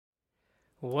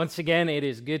Once again, it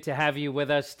is good to have you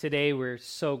with us today. We're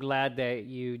so glad that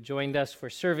you joined us for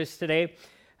service today.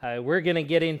 We're going to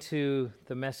get into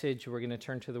the message. We're going to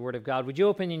turn to the Word of God. Would you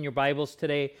open in your Bibles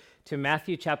today to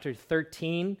Matthew chapter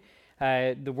 13?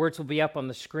 The words will be up on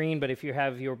the screen, but if you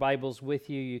have your Bibles with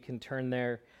you, you can turn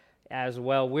there as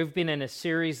well. We've been in a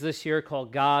series this year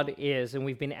called God Is, and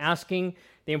we've been asking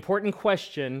the important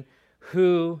question,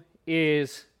 who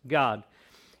is God?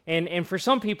 And for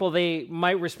some people, they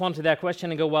might respond to that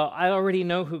question and go, well, I already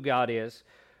know who God is.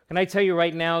 Can I tell you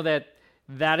right now that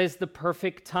that is the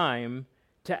perfect time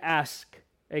to ask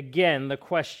again the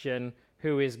question,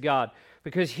 who is God?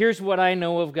 Because here's what I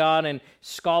know of God, and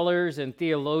scholars and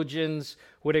theologians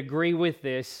would agree with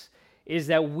this, is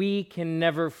that we can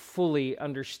never fully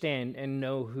understand and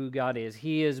know who God is.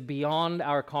 He is beyond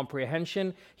our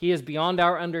comprehension. He is beyond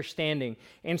our understanding.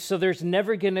 And so there's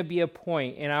never going to be a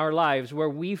point in our lives where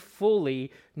we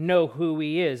fully know who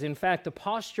He is. In fact, the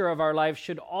posture of our lives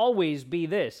should always be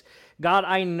this: God,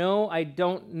 I know I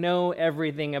don't know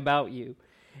everything about you,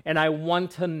 and I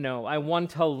want to know. I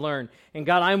want to learn. And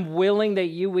God, I'm willing that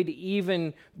you would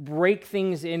even break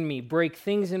things in me, break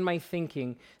things in my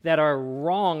thinking that are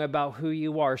wrong about who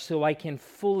you are, so I can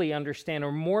fully understand,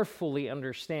 or more fully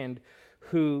understand,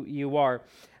 who you are.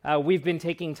 We've been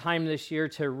taking time this year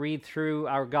to read through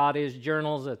our God Is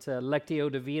journals. It's a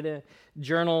Lectio Divina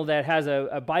journal that has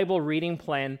a Bible reading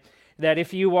plan that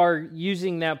if you are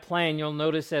using that plan, you'll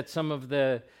notice that some of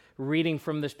the reading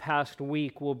from this past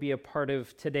week will be a part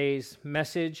of today's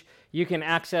message. You can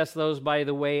access those, by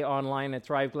the way, online at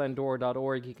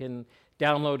thriveglendora.org. You can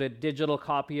download a digital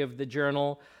copy of the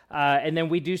journal. And then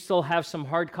we do still have some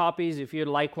hard copies. If you'd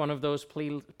like one of those,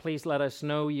 please let us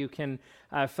know. You can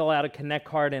fill out a Connect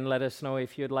card and let us know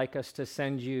if you'd like us to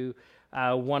send you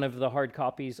one of the hard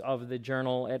copies of the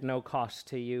journal at no cost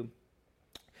to you.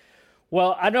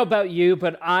 Well, I don't know about you,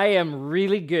 but I am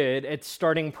really good at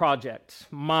starting projects.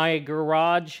 My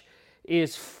garage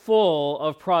is full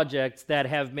of projects that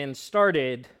have been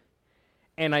started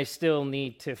and I still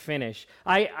need to finish.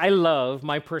 I love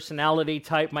my personality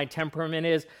type, my temperament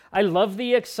is, I love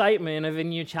the excitement of a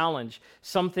new challenge,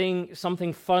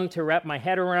 something fun to wrap my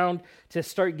head around, to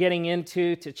start getting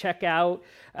into, to check out,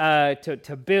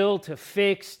 to build, to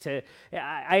fix,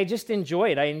 I just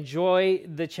enjoy it. I enjoy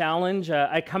the challenge.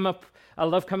 I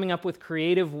love coming up with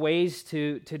creative ways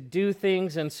to do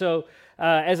things. And so,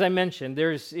 as I mentioned,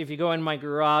 if you go in my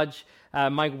garage,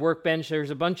 my workbench,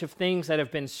 there's a bunch of things that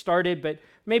have been started, but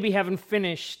maybe haven't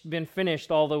been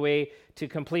finished all the way to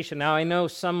completion. Now, I know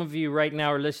some of you right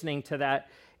now are listening to that,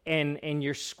 and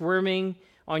you're squirming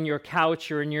on your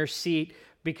couch or in your seat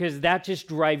because that just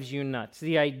drives you nuts.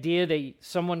 The idea that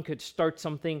someone could start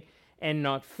something and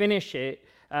not finish it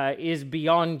is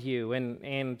beyond you,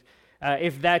 and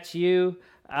if that's you,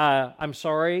 I'm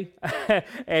sorry,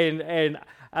 and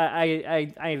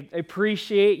I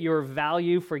appreciate your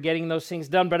value for getting those things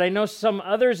done. But I know some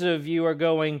others of you are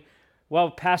going, well,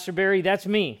 Pastor Barry, that's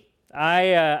me.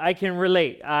 I can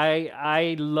relate.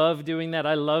 I love doing that.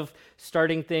 I love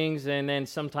starting things, and then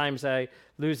sometimes I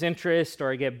lose interest,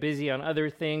 or I get busy on other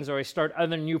things, or I start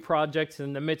other new projects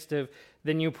in the midst of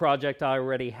the new project I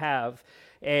already have,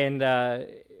 and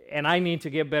I need to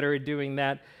get better at doing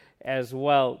that as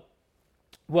well.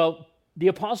 Well, the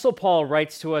Apostle Paul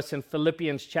writes to us in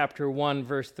Philippians chapter 1,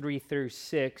 verse 3 through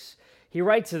 6. He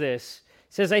writes this.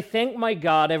 He says, I thank my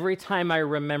God every time I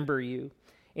remember you.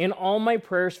 In all my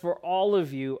prayers for all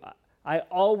of you, I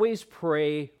always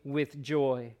pray with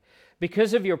joy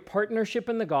because of your partnership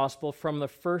in the gospel from the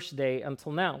first day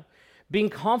until now, being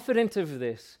confident of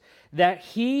this, that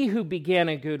he who began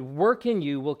a good work in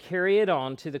you will carry it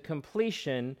on to the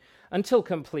completion until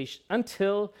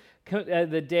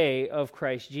the day of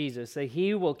Christ Jesus, that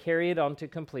he will carry it on to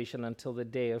completion until the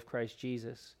day of Christ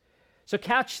Jesus. So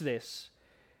catch this.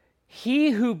 He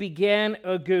who began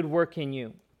a good work in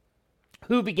you.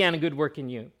 Who began a good work in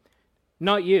you?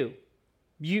 Not you.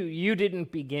 You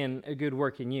didn't begin a good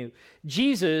work in you.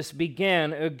 Jesus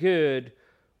began a good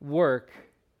work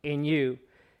in you.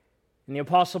 And the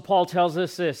Apostle Paul tells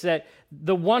us this, that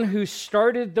the one who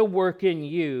started the work in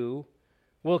you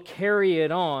will carry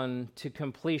it on to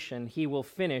completion. He will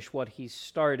finish what he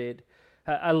started.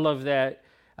 I love that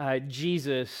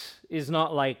Jesus is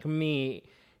not like me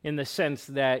in the sense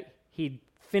that he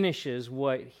finishes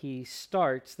what he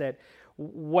starts, that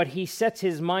what he sets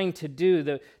his mind to do,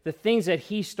 the things that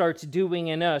he starts doing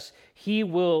in us, he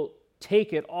will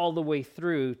take it all the way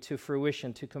through to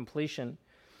fruition, to completion.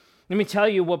 Let me tell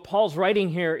you, what Paul's writing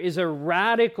here is a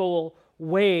radical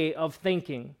way of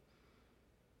thinking.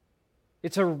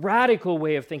 It's a radical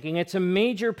way of thinking. It's a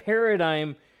major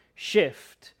paradigm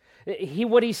shift.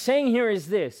 What he's saying here is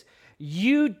this: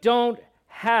 you don't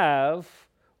have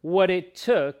what it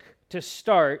took to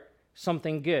start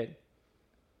something good.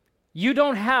 You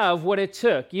don't have what it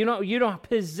took. You don't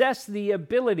possess the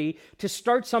ability to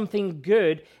start something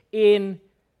good in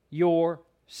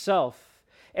yourself.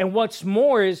 And what's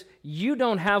more is you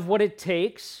don't have what it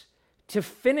takes to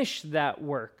finish that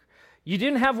work. You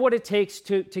didn't have what it takes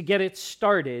to get it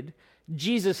started.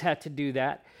 Jesus had to do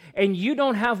that. And you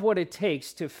don't have what it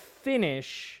takes to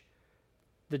finish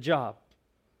the job.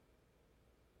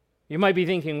 You might be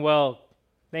thinking, well,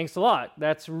 thanks a lot.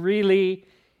 That's really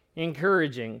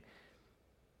encouraging.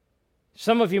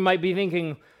 Some of you might be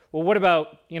thinking, well, what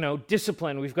about,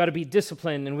 discipline? We've got to be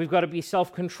disciplined and we've got to be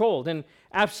self-controlled. And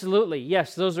absolutely,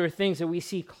 yes, those are things that we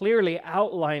see clearly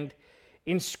outlined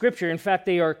in Scripture. In fact,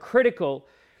 they are critical.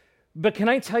 But can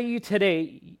I tell you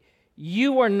today,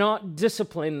 you are not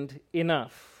disciplined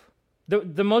enough.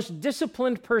 The most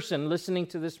disciplined person listening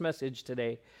to this message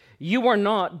today, you are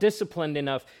not disciplined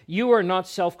enough. You are not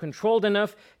self-controlled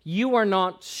enough. You are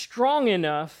not strong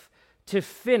enough to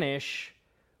finish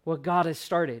what God has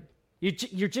started.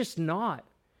 You're just not.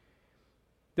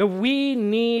 That we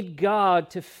need God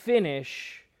to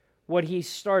finish what He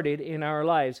started in our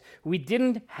lives. We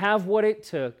didn't have what it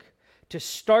took to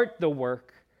start the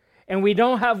work, and we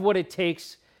don't have what it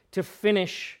takes to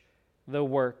finish the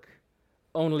work.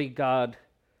 Only God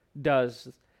does.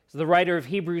 So the writer of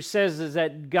Hebrews says is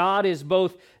that God is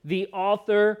both the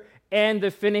author and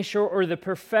the finisher or the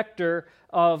perfecter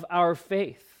of our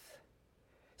faith.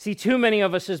 See, too many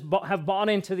of us have bought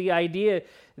into the idea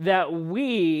that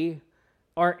we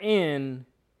are in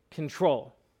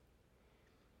control.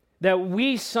 That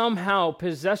we somehow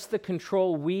possess the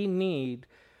control we need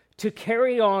to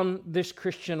carry on this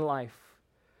Christian life,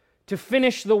 to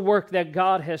finish the work that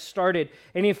God has started.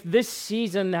 And if this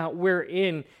season that we're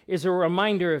in is a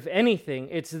reminder of anything,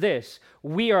 it's this: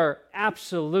 we are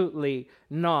absolutely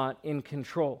not in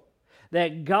control.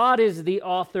 That God is the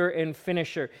author and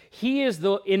finisher. He is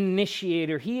the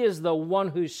initiator. He is the one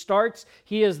who starts.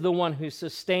 He is the one who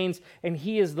sustains. And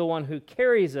He is the one who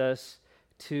carries us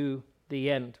to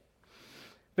the end.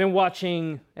 Been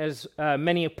watching as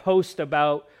many post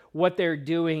about what they're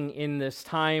doing in this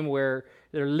time where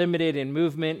they're limited in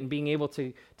movement and being able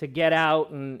to get out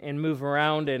and move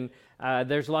around. And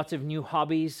there's lots of new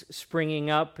hobbies springing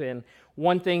up. And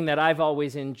one thing that I've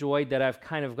always enjoyed that I've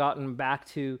kind of gotten back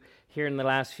to here in the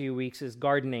last few weeks is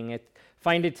gardening. I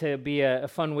find it to be a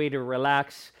fun way to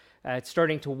relax. It's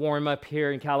starting to warm up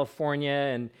here in California,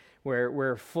 and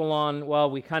we're full on. Well,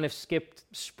 we kind of skipped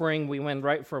spring. We went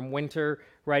right from winter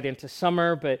right into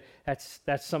summer, but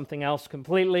that's something else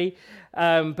completely.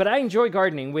 But I enjoy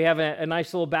gardening. We have a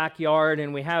nice little backyard,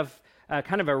 and we have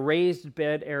kind of a raised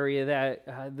bed area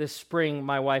that this spring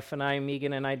my wife and I,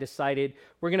 Megan and I, decided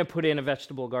we're going to put in a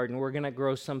vegetable garden. We're going to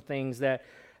grow some things that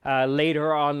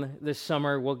later on this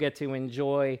summer we'll get to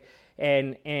enjoy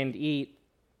and eat.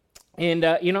 And,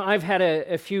 I've had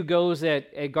a few goes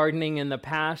at gardening in the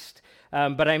past,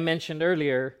 but I mentioned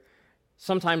earlier,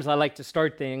 sometimes I like to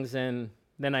start things and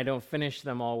then I don't finish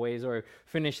them always, or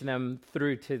finish them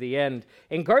through to the end.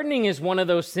 And gardening is one of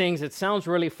those things that sounds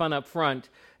really fun up front,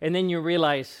 and then you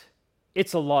realize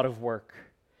it's a lot of work.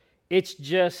 It's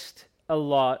just a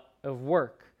lot of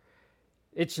work.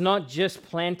 It's not just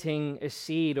planting a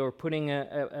seed or putting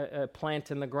a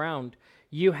plant in the ground.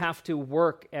 You have to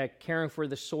work at caring for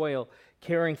the soil,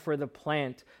 caring for the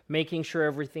plant, making sure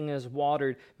everything is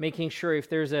watered, making sure if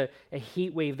there's a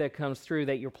heat wave that comes through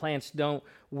that your plants don't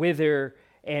wither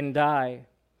and die.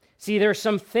 See, there are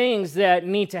some things that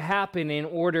need to happen in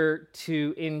order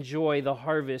to enjoy the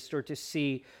harvest or to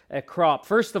see a crop.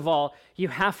 First of all, you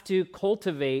have to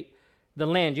cultivate the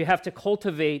land. You have to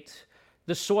cultivate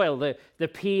the soil. The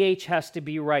pH has to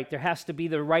be right. There has to be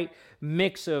the right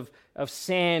mix of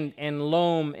sand and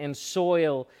loam and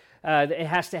soil. It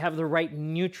has to have the right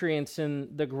nutrients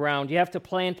in the ground. You have to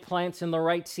plant plants in the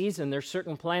right season. There's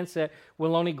certain plants that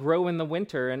will only grow in the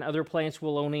winter, and other plants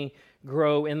will only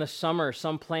grow in the summer.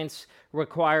 Some plants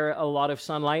require a lot of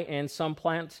sunlight, and some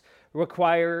plants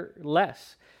require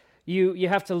less. You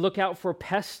have to look out for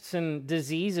pests and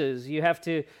diseases. You have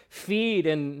to feed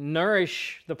and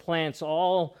nourish the plants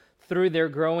all through their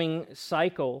growing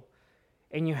cycle.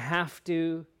 And you have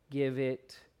to give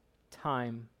it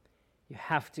time. You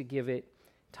have to give it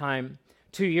time.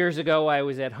 2 years ago, I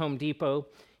was at Home Depot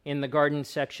in the garden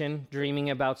section,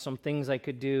 dreaming about some things I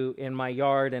could do in my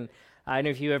yard. And I don't know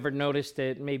if you ever noticed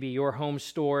at maybe your home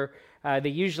store, they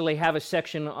usually have a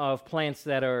section of plants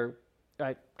that are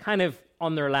kind of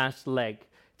on their last leg.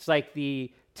 It's like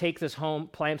the take this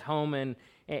plant home and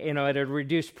at a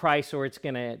reduced price or it's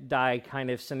going to die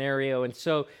kind of scenario. And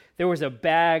so there was a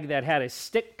bag that had a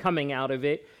stick coming out of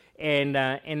it and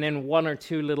then one or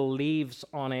two little leaves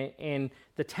on it. And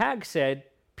the tag said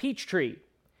peach tree.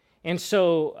 And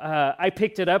so I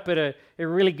picked it up at a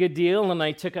really good deal, and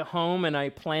I took it home and I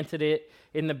planted it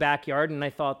in the backyard, and I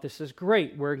thought, this is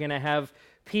great. We're going to have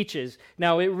peaches.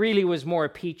 Now, it really was more a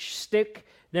peach stick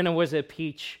than it was a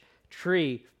peach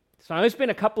tree. So it's been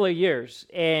a couple of years,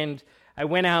 and I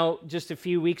went out just a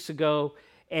few weeks ago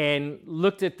and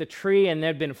looked at the tree, and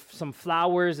there'd been some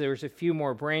flowers. There was a few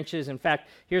more branches. In fact,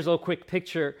 here's a little quick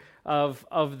picture of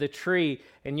the tree,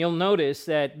 and you'll notice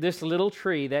that this little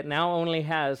tree that now only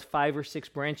has 5 or 6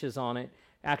 branches on it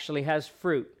actually has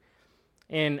fruit.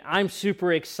 And I'm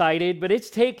super excited, but it's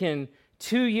taken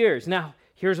 2 years. Now,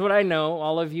 here's what I know.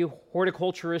 All of you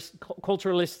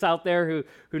horticulturalists out there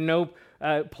who know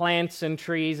plants and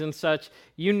trees and such,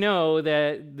 you know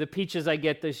that the peaches I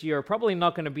get this year are probably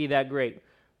not going to be that great.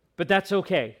 But that's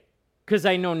okay, because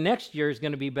I know next year is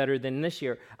going to be better than this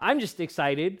year. I'm just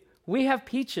excited. We have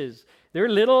peaches. They're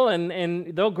little,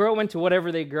 and they'll grow into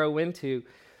whatever they grow into.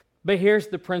 But here's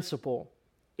the principle.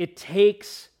 It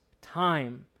takes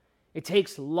time. It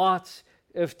takes lots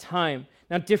of time.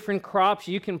 Now, different crops,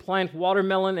 you can plant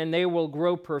watermelon and they will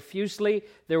grow profusely.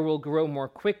 They will grow more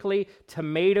quickly.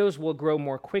 Tomatoes will grow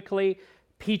more quickly.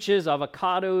 Peaches,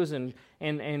 avocados,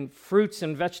 and fruits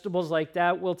and vegetables like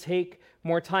that will take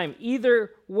more time.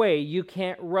 Either way, you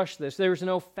can't rush this. There's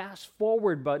no fast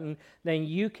forward button that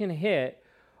you can hit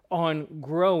on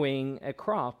growing a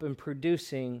crop and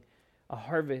producing a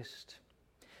harvest.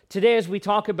 Today, as we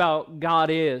talk about God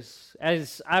is,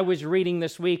 as I was reading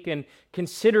this week and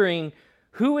considering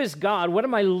who is God, what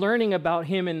am I learning about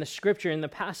him in the scripture, in the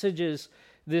passages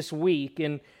this week,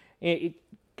 and it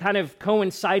kind of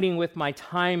coinciding with my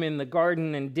time in the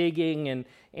garden and digging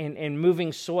and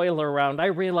moving soil around, I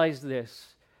realized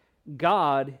this: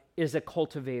 God is a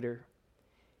cultivator.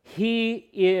 He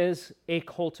is a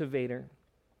cultivator.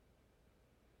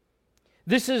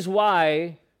 This is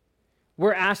why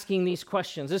we're asking these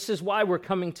questions. This is why we're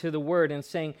coming to the Word and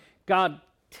saying, God,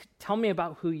 tell me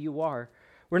about who you are.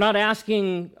 We're not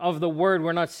asking of the Word.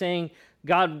 We're not saying,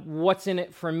 God, what's in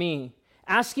it for me?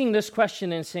 Asking this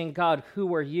question and saying, God,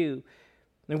 who are you?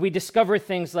 And we discover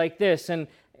things like this, and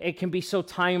it can be so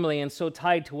timely and so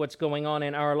tied to what's going on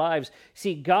in our lives.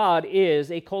 See, God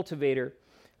is a cultivator.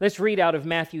 Let's read out of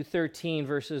Matthew 13,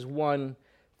 verses 1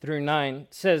 through 9.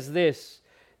 It says this: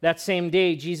 That same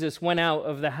day, Jesus went out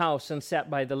of the house and sat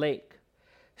by the lake.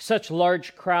 Such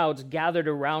large crowds gathered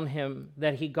around him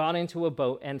that he got into a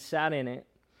boat and sat in it,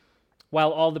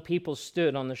 while all the people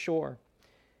stood on the shore.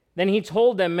 Then he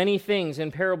told them many things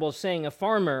in parables, saying, A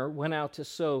farmer went out to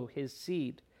sow his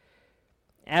seed.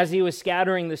 As he was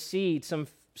scattering the seed,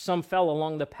 some fell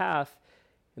along the path,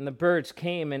 and the birds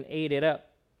came and ate it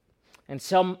up. And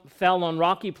some fell on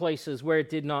rocky places where it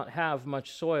did not have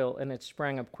much soil, and it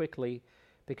sprang up quickly,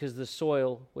 because the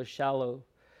soil was shallow.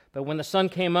 But when the sun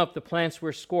came up, the plants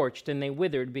were scorched, and they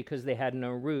withered because they had no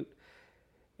root.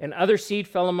 And other seed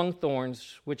fell among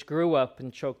thorns, which grew up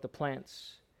and choked the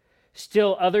plants.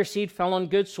 Still other seed fell on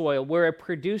good soil, where it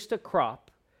produced a crop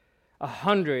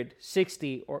 100,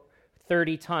 60, or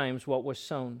 30 times what was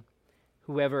sown.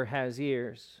 Whoever has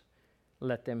ears,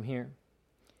 let them hear.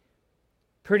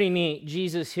 Pretty neat.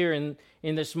 Jesus here in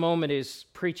this moment is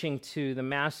preaching to the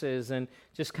masses, and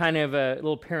just kind of a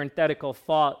little parenthetical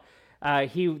thought.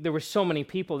 There were so many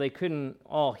people, they couldn't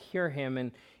all hear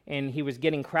him, and he was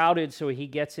getting crowded, so he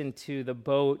gets into the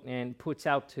boat and puts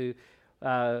out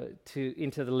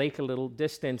into the lake a little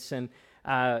distance. And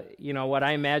what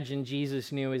I imagine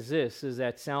Jesus knew is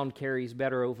that sound carries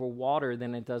better over water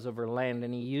than it does over land,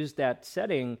 and he used that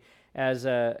setting as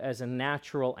a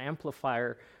natural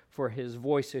amplifier for his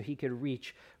voice so he could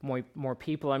reach more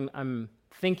people. I'm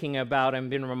thinking about and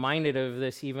been reminded of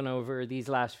this even over these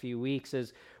last few weeks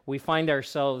as we find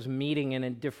ourselves meeting in a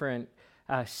different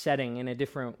setting, in a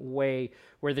different way,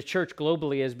 where the church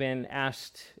globally has been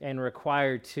asked and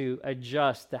required to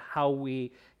adjust to how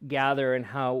we gather and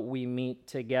how we meet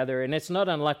together. And it's not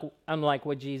unlike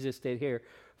what Jesus did here,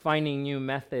 finding new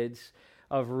methods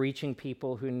of reaching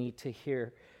people who need to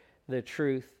hear the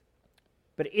truth.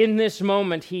 But in this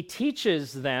moment, he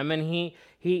teaches them, and he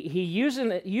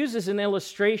uses an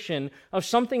illustration of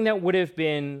something that would have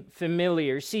been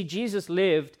familiar. See, Jesus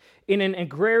lived in an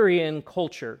agrarian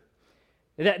culture.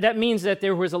 That means that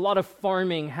there was a lot of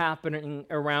farming happening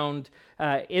around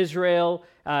Israel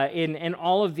in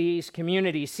all of these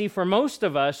communities. See, for most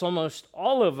of us, almost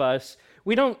all of us,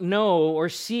 we don't know or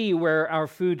see where our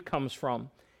food comes from.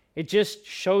 It just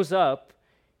shows up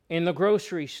in the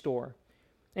grocery store.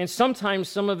 And sometimes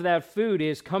some of that food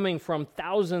is coming from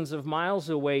thousands of miles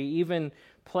away, even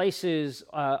places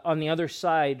on the other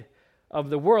side of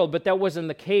the world. But that wasn't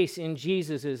the case in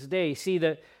Jesus' day. See,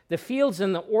 the fields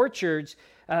and the orchards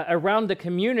around the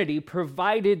community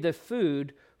provided the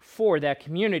food for that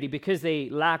community because they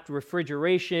lacked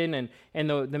refrigeration and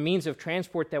the means of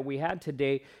transport that we had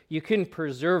today. You couldn't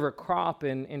preserve a crop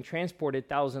and transport it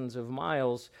thousands of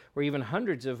miles or even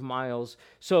hundreds of miles.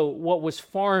 So what was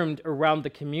farmed around the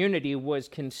community was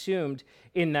consumed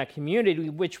in that community,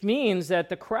 which means that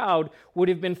the crowd would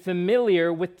have been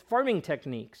familiar with farming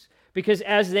techniques, because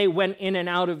as they went in and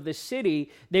out of the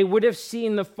city, they would have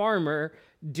seen the farmer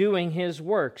doing his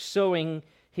work, sowing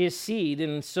his seed.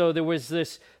 And so there was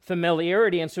this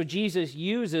familiarity. And so Jesus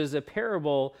uses a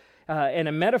parable and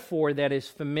a metaphor that is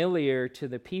familiar to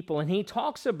the people. And he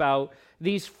talks about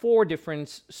these 4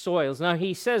 different soils. Now,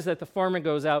 he says that the farmer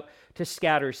goes out to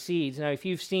scatter seeds. Now, if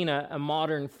you've seen a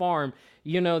modern farm,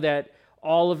 you know that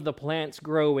all of the plants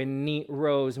grow in neat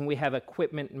rows, and we have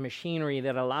equipment and machinery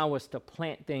that allow us to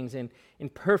plant things in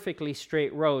perfectly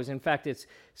straight rows. In fact, it's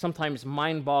sometimes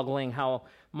mind-boggling how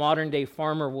modern-day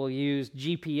farmer will use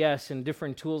GPS and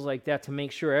different tools like that to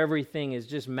make sure everything is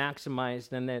just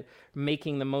maximized and that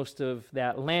making the most of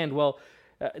that land. Well,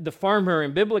 the farmer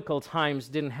in biblical times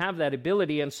didn't have that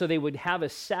ability, and so they would have a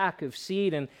sack of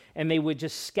seed and they would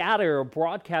just scatter or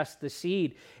broadcast the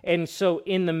seed. And so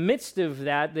in the midst of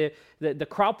that, the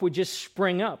crop would just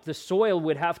spring up. The soil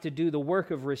would have to do the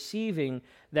work of receiving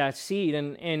that seed.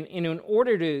 And in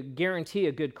order to guarantee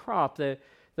a good crop, the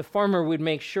farmer would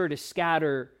make sure to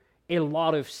scatter a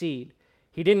lot of seed.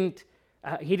 He didn't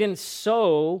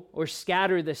sow or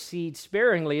scatter the seed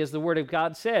sparingly, as the Word of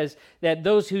God says, that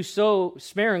those who sow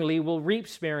sparingly will reap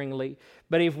sparingly.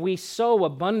 But if we sow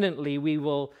abundantly, we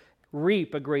will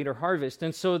reap a greater harvest.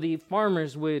 And so the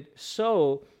farmers would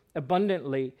sow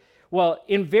abundantly. Well,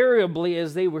 invariably,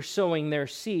 as they were sowing their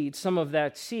seed, some of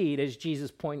that seed, as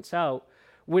Jesus points out,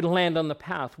 would land on the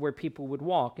path where people would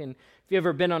walk. And if you've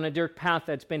ever been on a dirt path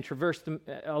that's been traversed,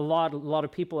 a lot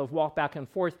of people have walked back and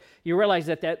forth, you realize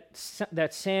that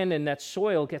sand and that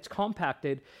soil gets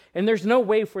compacted, and there's no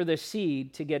way for the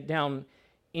seed to get down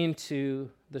into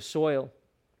the soil.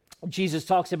 Jesus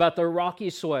talks about the rocky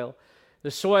soil,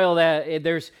 the soil that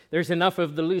there's enough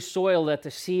of the loose soil that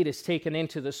the seed is taken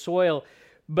into the soil,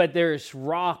 but there's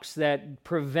rocks that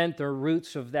prevent the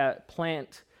roots of that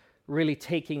plant really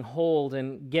taking hold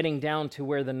and getting down to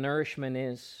where the nourishment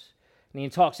is. And he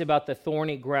talks about the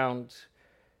thorny ground,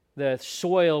 the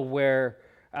soil where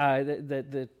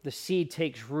the seed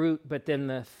takes root, but then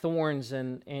the thorns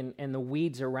and the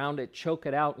weeds around it choke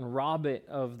it out and rob it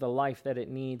of the life that it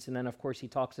needs. And then, of course, he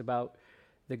talks about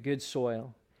the good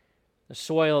soil, the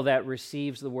soil that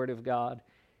receives the Word of God.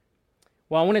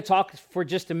 Well, I want to talk for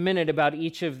just a minute about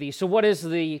each of these. So what is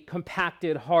the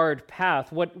compacted, hard path?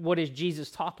 What is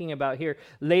Jesus talking about here?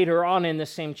 Later on in the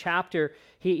same chapter,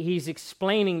 he's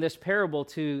explaining this parable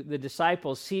to the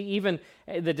disciples. See, even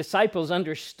the disciples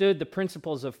understood the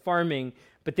principles of farming,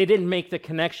 but they didn't make the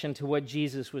connection to what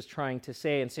Jesus was trying to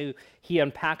say. And so he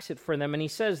unpacks it for them. And he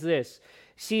says this,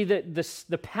 see,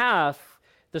 the path,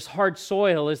 this hard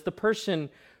soil, is the person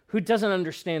who doesn't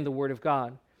understand the Word of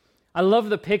God. I love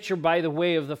the picture, by the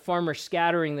way, of the farmer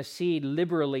scattering the seed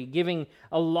liberally, giving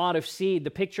a lot of seed.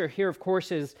 The picture here, of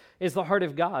course, is the heart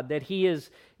of God, that he is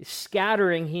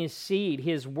scattering his seed,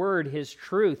 his word, his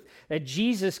truth, that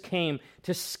Jesus came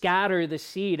to scatter the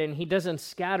seed, and he doesn't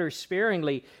scatter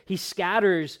sparingly. He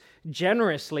scatters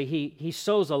generously. He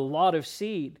sows a lot of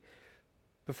seed.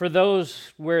 But for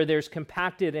those where there's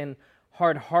compacted and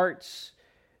hard hearts,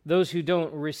 those who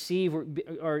don't receive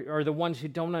are the ones who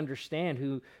don't understand,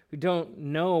 who don't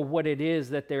know what it is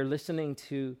that they're listening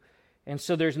to. And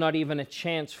so there's not even a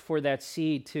chance for that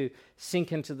seed to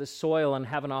sink into the soil and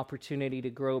have an opportunity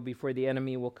to grow before the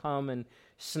enemy will come and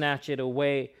snatch it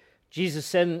away.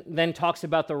 Jesus then talks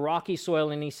about the rocky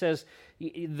soil, and he says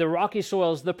the rocky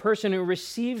soil is the person who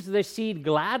receives the seed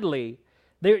gladly.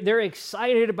 They're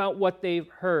excited about what they've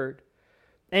heard.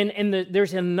 And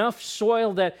there's enough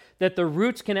soil that the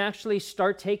roots can actually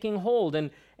start taking hold,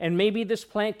 and maybe this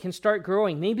plant can start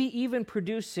growing, maybe even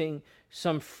producing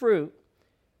some fruit.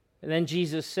 And then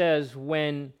Jesus says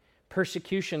when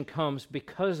persecution comes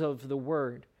because of the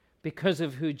Word, because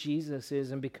of who Jesus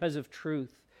is, and because of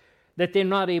truth, that they're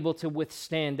not able to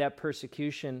withstand that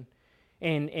persecution,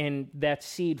 and that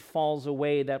seed falls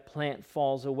away, that plant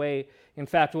falls away. In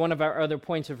fact, one of our other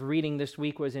points of reading this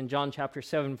week was in John chapter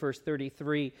 7, verse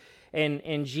 33.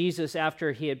 And Jesus,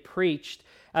 after he had preached,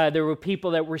 there were people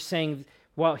that were saying,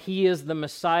 Well, he is the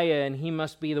Messiah and he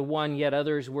must be the one, yet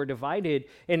others were divided.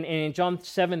 And in John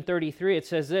 7:33, it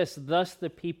says this, thus the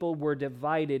people were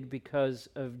divided because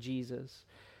of Jesus.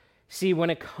 See, when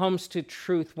it comes to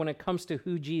truth, when it comes to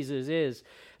who Jesus is,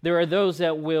 there are those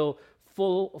that will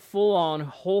full on,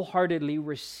 wholeheartedly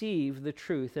receive the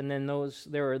truth. And then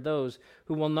there are those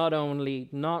who will not only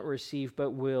not receive,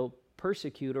 but will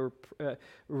persecute or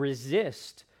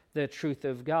resist the truth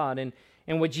of God.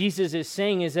 And what Jesus is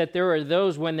saying is that there are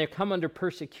those, when they come under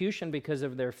persecution because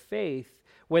of their faith,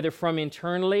 whether from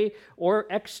internally or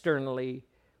externally,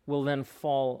 will then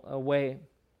fall away.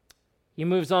 He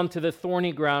moves on to the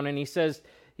thorny ground, and he says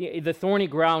the thorny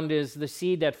ground is the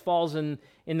seed that falls in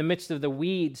the midst of the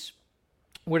weeds.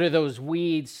 What are those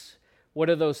weeds? What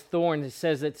are those thorns? It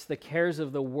says it's the cares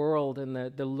of the world and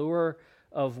the lure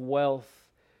of wealth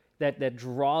that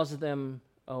draws them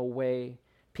away.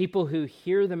 People who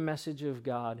hear the message of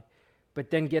God, but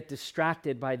then get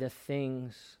distracted by the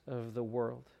things of the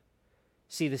world.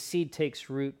 See, the seed takes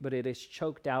root, but it is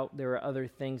choked out. There are other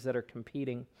things that are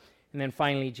competing. And then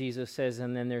finally, Jesus says,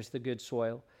 and then there's the good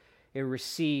soil. It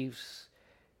receives,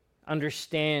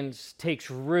 understands, takes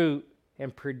root,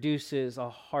 and produces a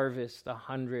harvest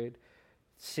 100,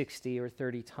 60, or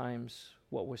 30 times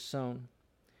what was sown.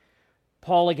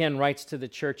 Paul again writes to the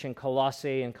church in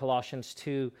Colossae in Colossians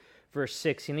 2, verse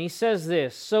 6, and he says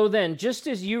this, so then, just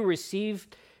as you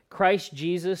received Christ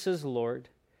Jesus as Lord,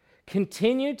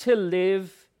 continue to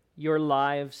live your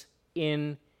lives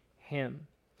in him,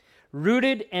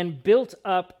 rooted and built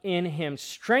up in him,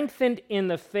 strengthened in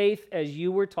the faith as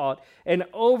you were taught, and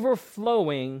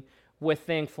overflowing with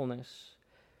thankfulness.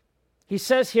 He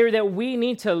says here that we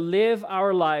need to live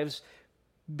our lives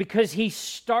because he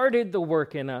started the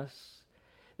work in us,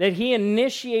 that he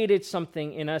initiated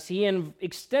something in us. He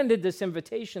extended this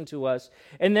invitation to us.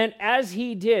 And then as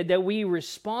he did, that we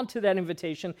respond to that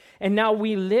invitation, and now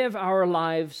we live our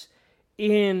lives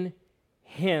in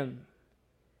him.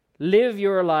 Live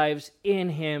your lives in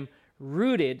him,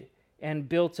 rooted and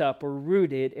built up, or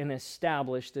rooted and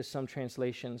established, as some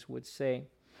translations would say.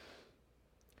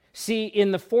 See,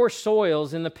 in the four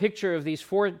soils, in the picture of these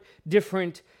four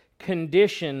different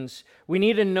conditions, we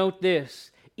need to note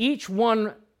this. Each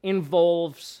one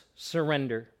involves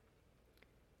surrender.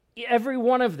 Every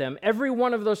one of them, every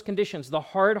one of those conditions, the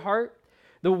hard heart,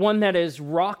 the one that is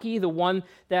rocky, the one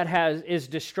that is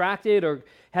distracted or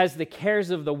has the cares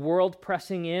of the world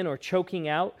pressing in or choking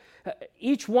out,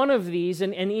 each one of these,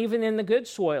 and even in the good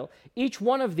soil, each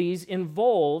one of these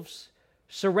involves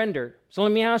surrender. So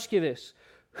let me ask you this.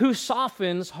 Who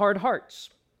softens hard hearts?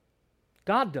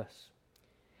 God does.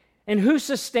 And who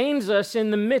sustains us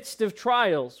in the midst of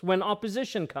trials when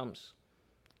opposition comes?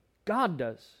 God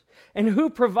does. And who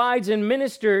provides and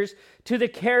ministers to the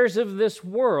cares of this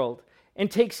world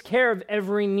and takes care of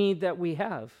every need that we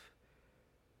have?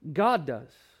 God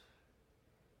does.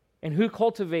 And who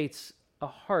cultivates a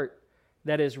heart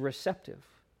that is receptive?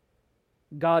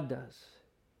 God does.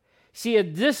 See, it's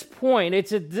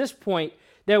at this point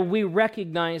that we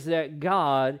recognize that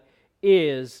God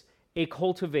is a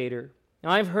cultivator. Now,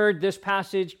 I've heard this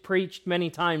passage preached many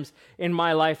times in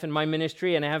my life and my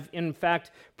ministry, and I have, in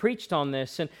fact, preached on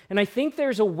this. And I think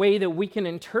there's a way that we can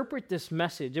interpret this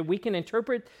message, and we can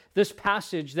interpret this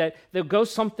passage that goes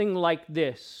something like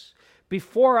this.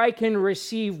 Before I can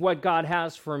receive what God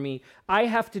has for me, I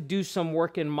have to do some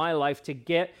work in my life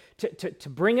to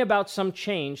bring about some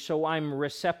change so I'm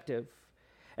receptive.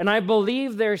 And I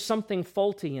believe there's something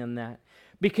faulty in that,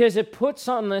 because it puts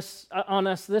on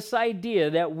us this idea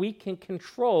that we can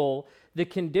control the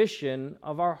condition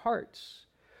of our hearts.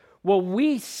 What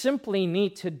we simply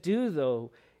need to do,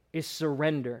 though, is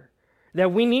surrender.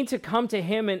 That we need to come to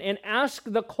him and ask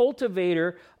the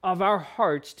cultivator of our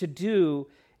hearts to do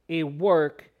a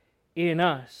work in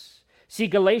us. See,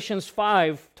 Galatians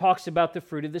 5 talks about the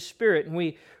fruit of the Spirit, and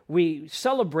we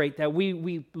celebrate that.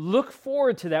 We look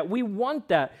forward to that. We want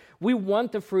that. We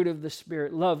want the fruit of the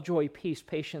Spirit: love, joy, peace,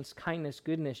 patience, kindness,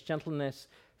 goodness, gentleness,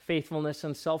 faithfulness,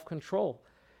 and self-control.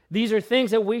 These are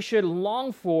things that we should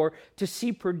long for to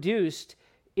see produced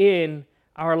in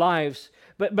our lives.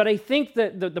 But I think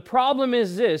that the problem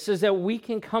is this, is that we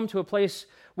can come to a place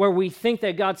where we think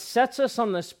that God sets us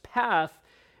on this path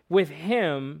with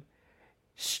him,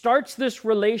 starts this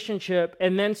relationship,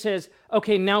 and then says,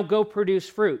 okay, now go produce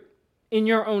fruit in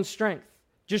your own strength.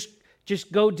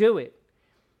 Just go do it.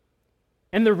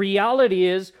 And the reality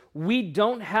is, we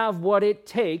don't have what it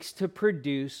takes to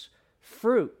produce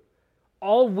fruit.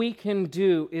 All we can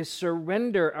do is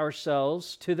surrender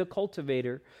ourselves to the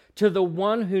cultivator, to the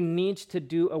one who needs to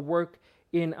do a work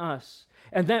in us.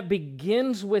 And that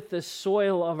begins with the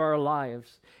soil of our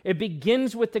lives. It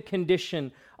begins with the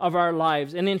condition of our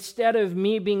lives. And instead of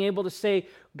me being able to say,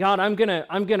 God, I'm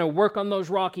gonna work on those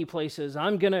rocky places.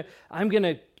 I'm gonna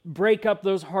break up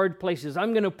those hard places.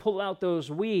 I'm gonna pull out those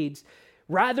weeds.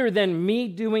 Rather than me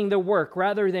doing the work,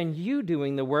 rather than you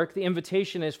doing the work, the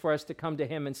invitation is for us to come to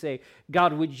Him and say,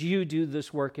 God, would you do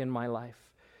this work in my life?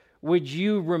 Would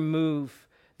you remove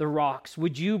the rocks?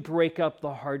 Would you break up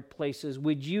the hard places?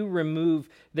 Would you remove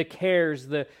the cares,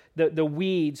 the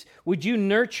weeds? Would you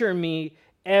nurture me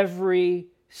every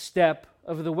step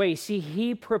of the way? See,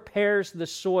 He prepares the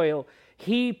soil.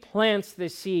 He plants the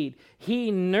seed. He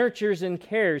nurtures and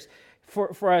cares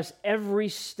for us every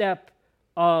step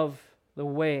of the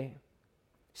way.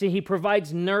 See, He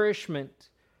provides nourishment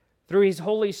through His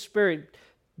Holy Spirit.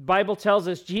 The Bible tells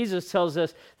us, Jesus tells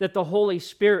us, that the Holy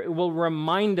Spirit will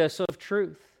remind us of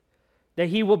truth, that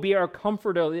He will be our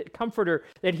comforter,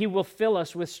 that He will fill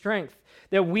us with strength,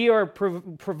 that we are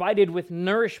provided with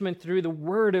nourishment through the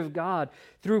Word of God,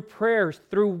 through prayers,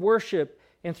 through worship,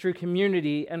 and through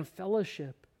community and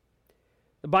fellowship.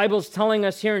 The Bible is telling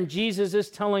us here, and Jesus is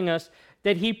telling us,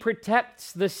 that He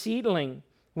protects the seedling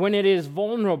when it is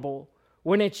vulnerable,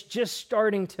 when it's just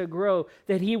starting to grow,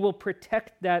 that He will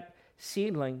protect that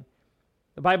seedling.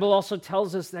 The Bible also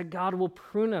tells us that God will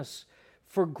prune us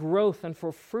for growth and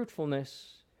for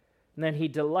fruitfulness, and that He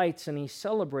delights and He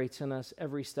celebrates in us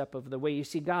every step of the way. You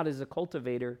see, God is a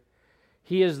cultivator.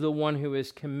 He is the one who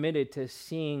is committed to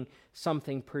seeing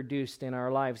something produced in our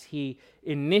lives. He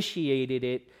initiated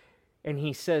it, and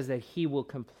He says that He will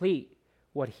complete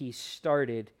what He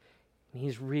started. And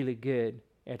He's really good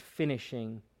at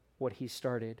finishing what He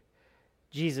started.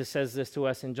 Jesus says this to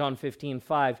us in John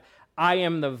 15:5. I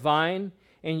am the vine,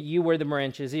 and you are the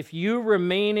branches. If you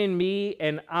remain in me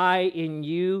and I in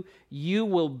you, you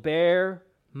will bear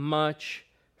much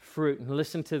fruit. And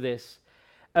listen to this.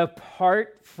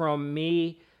 Apart from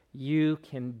me, you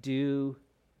can do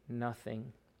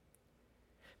nothing.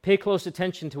 Pay close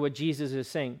attention to what Jesus is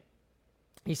saying.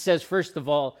 He says, first of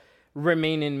all,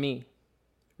 remain in me.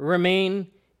 Remain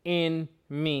in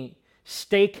me.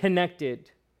 Stay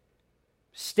connected.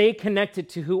 Stay connected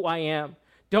to who I am.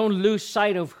 Don't lose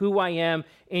sight of who I am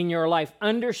in your life.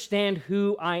 Understand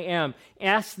who I am.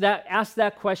 Ask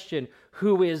that question,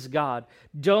 who is God?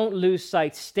 Don't lose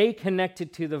sight. Stay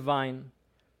connected to the vine.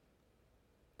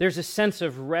 There's a sense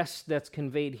of rest that's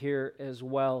conveyed here as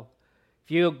well.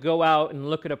 If you go out and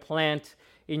look at a plant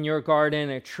in your garden,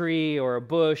 a tree or a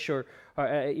bush or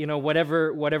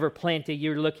whatever plant that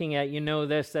you're looking at, you know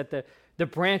this, that the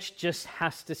branch just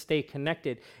has to stay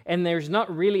connected. And there's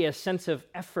not really a sense of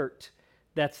effort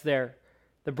that's there.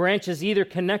 The branch is either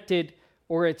connected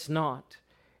or it's not.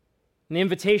 And the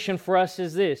invitation for us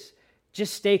is this: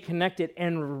 just stay connected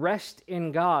and rest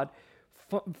in God.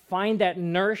 Find that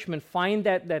nourishment, find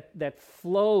that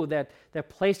flow, that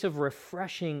place of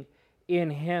refreshing in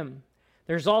Him.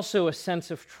 There's also a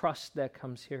sense of trust that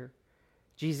comes here.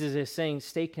 Jesus is saying,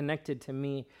 stay connected to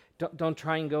me. Don't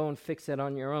try and go and fix it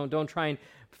on your own. Don't try and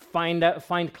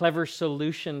find clever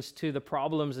solutions to the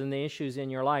problems and the issues in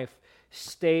your life.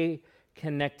 Stay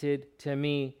connected to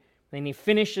me. And He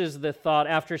finishes the thought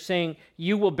after saying,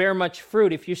 you will bear much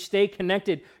fruit. If you stay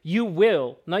connected, you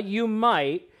will, not you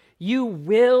might, you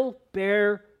will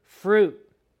bear fruit.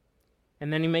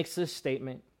 And then He makes this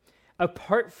statement: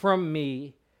 apart from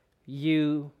me,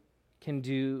 you can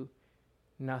do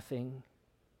nothing.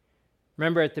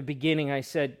 Remember at the beginning I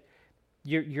said,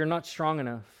 you're not strong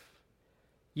enough.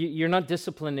 You're not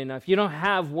disciplined enough. You don't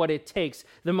have what it takes.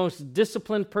 The most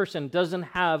disciplined person doesn't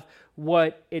have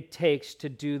what it takes to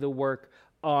do the work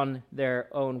on their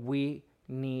own. We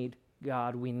need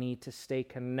God. We need to stay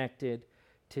connected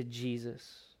to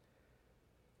Jesus.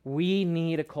 We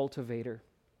need a cultivator.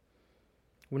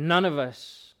 None of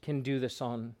us can do this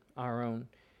on our own.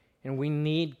 And we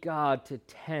need God to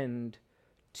tend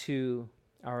to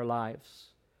our lives.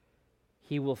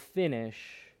 He will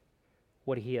finish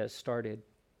what He has started.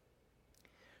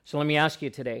 So let me ask you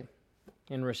today,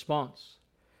 in response,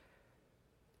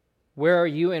 where are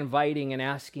you inviting and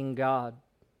asking God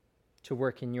to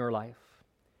work in your life?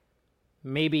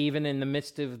 Maybe even in the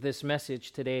midst of this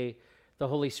message today, the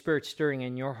Holy Spirit stirring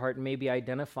in your heart, maybe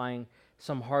identifying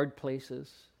some hard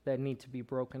places that need to be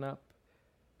broken up.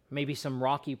 Maybe some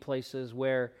rocky places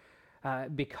where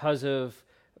because of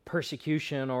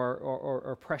persecution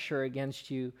or pressure against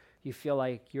you, you feel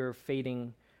like you're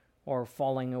fading or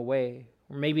falling away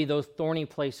or maybe those thorny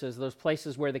places, those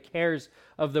places where the cares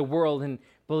of the world, and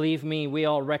believe me, we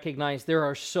all recognize there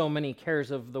are so many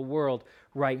cares of the world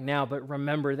right now, but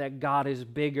remember that God is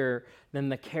bigger than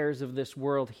the cares of this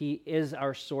world. He is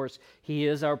our source. He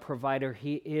is our provider.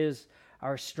 He is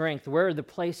our strength. Where are the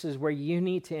places where you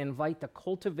need to invite the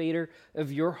cultivator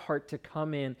of your heart to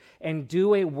come in and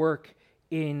do a work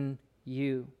in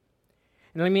you?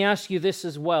 And let me ask you this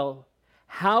as well.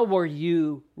 How are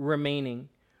you remaining?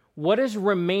 What does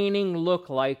remaining look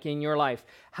like in your life?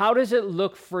 How does it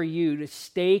look for you to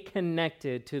stay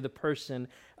connected to the person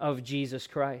of Jesus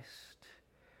Christ?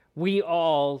 We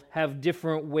all have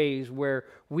different ways where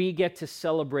we get to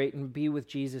celebrate and be with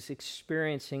Jesus,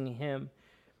 experiencing Him.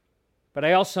 But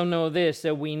I also know this,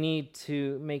 that we need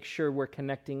to make sure we're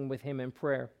connecting with Him in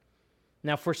prayer.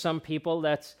 Now, for some people,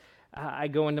 that's I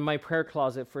go into my prayer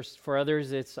closet. For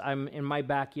others, it's I'm in my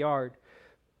backyard.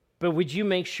 But would you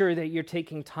make sure that you're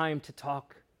taking time to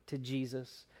talk to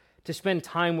Jesus, to spend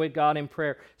time with God in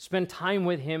prayer, spend time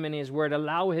with Him in His Word,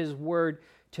 allow His Word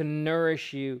to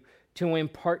nourish you, to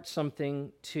impart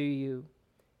something to you.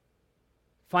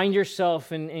 Find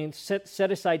yourself and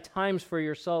set aside times for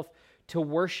yourself to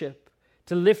worship,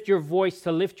 to lift your voice,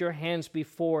 to lift your hands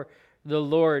before the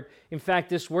Lord. In fact,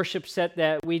 this worship set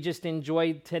that we just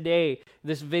enjoyed today,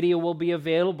 this video will be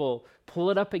available.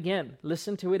 Pull it up again.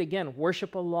 Listen to it again.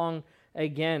 Worship along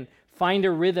again. Find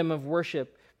a rhythm of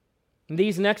worship. And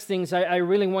these next things, I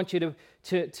really want you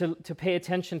to pay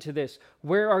attention to this.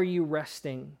 Where are you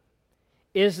resting?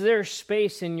 Is there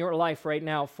space in your life right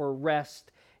now for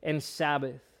rest and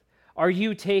Sabbath? Are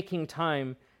you taking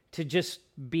time to just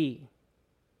be?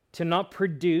 To not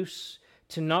produce,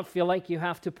 to not feel like you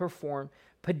have to perform,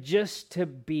 but just to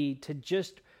be, to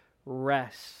just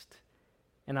rest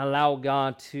and allow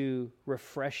God to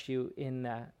refresh you in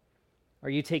that. Are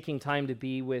you taking time to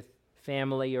be with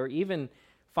family, or even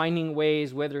finding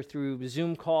ways, whether through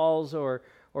Zoom calls or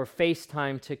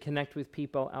FaceTime, to connect with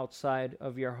people outside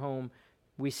of your home?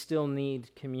 We still need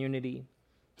community.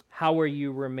 How are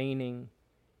you remaining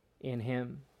in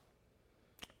Him?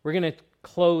 We're going to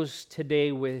close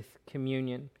today with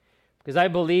communion, because I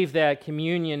believe that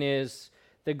communion is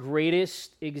the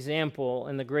greatest example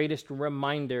and the greatest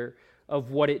reminder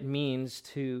of what it means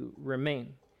to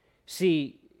remain.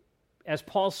 See, as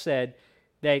Paul said,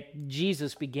 that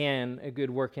Jesus began a good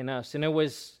work in us, and it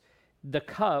was the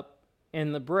cup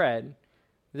and the bread.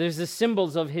 There's the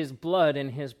symbols of His blood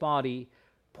and His body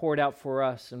poured out for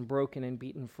us and broken and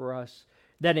beaten for us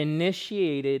that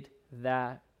initiated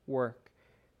that work,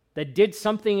 that did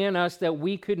something in us that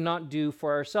we could not do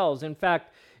for ourselves. In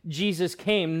fact, Jesus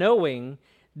came knowing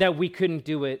that we couldn't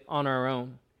do it on our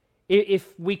own.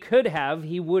 If we could have,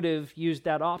 He would have used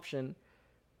that option,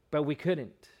 but we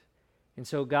couldn't. And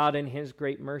so God, in His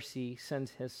great mercy,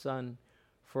 sends His Son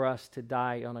for us to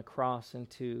die on a cross and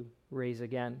to raise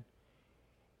again.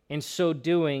 In so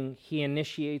doing, He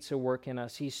initiates a work in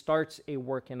us. He starts a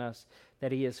work in us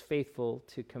that He is faithful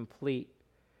to complete.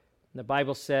 The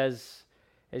Bible says,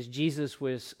 as Jesus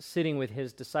was sitting with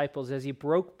His disciples, as He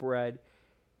broke bread,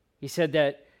 He said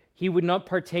that He would not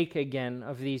partake again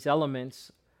of these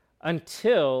elements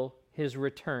until His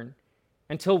return,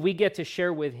 until we get to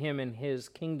share with Him in His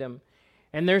kingdom.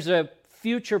 And there's a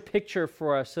future picture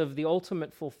for us of the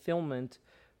ultimate fulfillment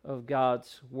of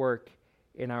God's work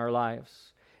in our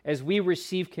lives. As we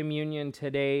receive communion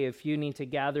today, if you need to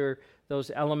gather those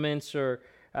elements, or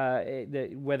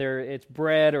whether it's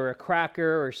bread or a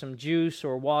cracker or some juice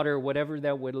or water, whatever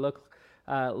that would look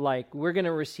like, we're going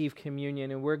to receive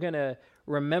communion, and we're going to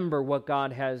remember what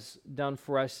God has done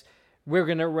for us. We're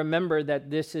going to remember that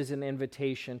this is an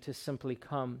invitation to simply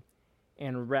come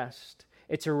and rest.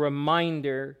 It's a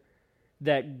reminder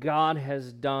that God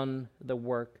has done the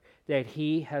work, that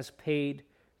He has paid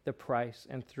the price,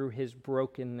 and through His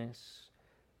brokenness,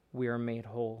 we are made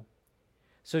whole.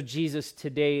 So Jesus,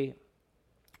 today,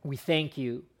 we thank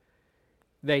You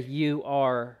that You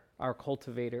are our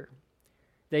cultivator,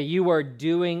 that You are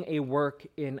doing a work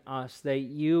in us, that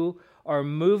You are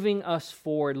moving us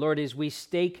forward, Lord, as we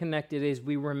stay connected, as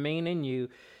we remain in You,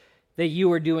 that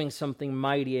You are doing something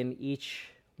mighty in each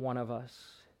one of us.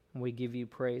 And we give You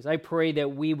praise. I pray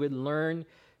that we would learn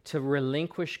to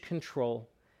relinquish control,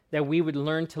 that we would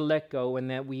learn to let go, and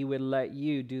that we would let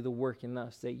You do the work in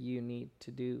us that You need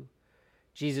to do.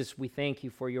 Jesus, we thank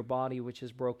You for Your body, which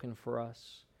is broken for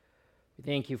us. We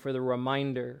thank You for the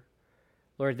reminder,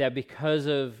 Lord, that because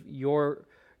of Your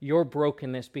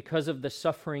brokenness, because of the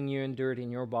suffering You endured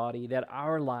in Your body, that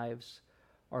our lives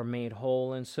are made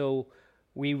whole. And so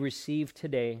we receive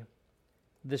today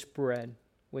this bread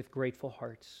with grateful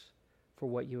hearts for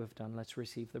what You have done. Let's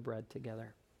receive the bread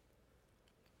together.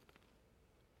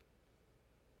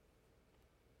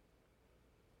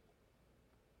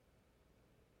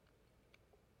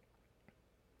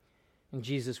 And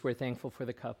Jesus, we're thankful for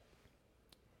the cup,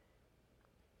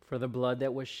 for the blood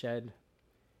that was shed,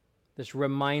 this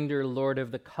reminder, Lord,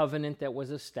 of the covenant that was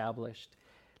established,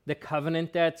 the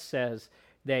covenant that says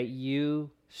that you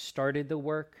started the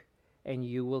work and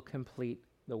you will complete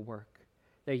the work,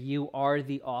 that you are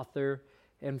the author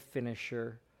and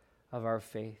finisher of our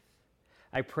faith.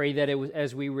 I pray that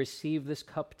as we receive this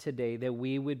cup today, that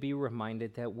we would be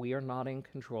reminded that we are not in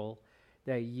control,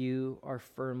 that you are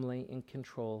firmly in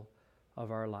control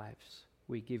of our lives.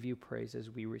 We give you praise as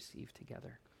we receive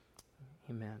together.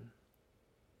 Amen.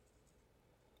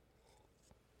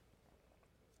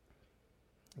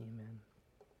 Amen.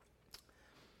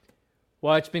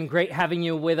 Well, it's been great having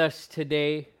you with us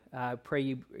today. I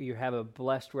pray you have a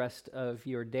blessed rest of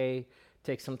your day.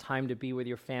 Take some time to be with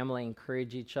your family,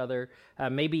 encourage each other.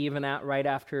 Maybe even right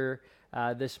after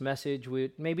this message,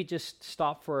 we'd maybe just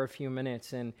stop for a few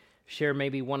minutes and share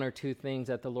maybe one or two things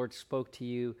that the Lord spoke to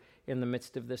you in the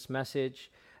midst of this message.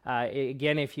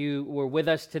 Again, if you were with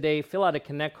us today, fill out a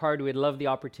Connect card. We'd love the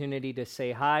opportunity to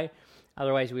say hi.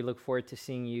 Otherwise, we look forward to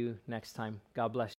seeing you next time. God bless you.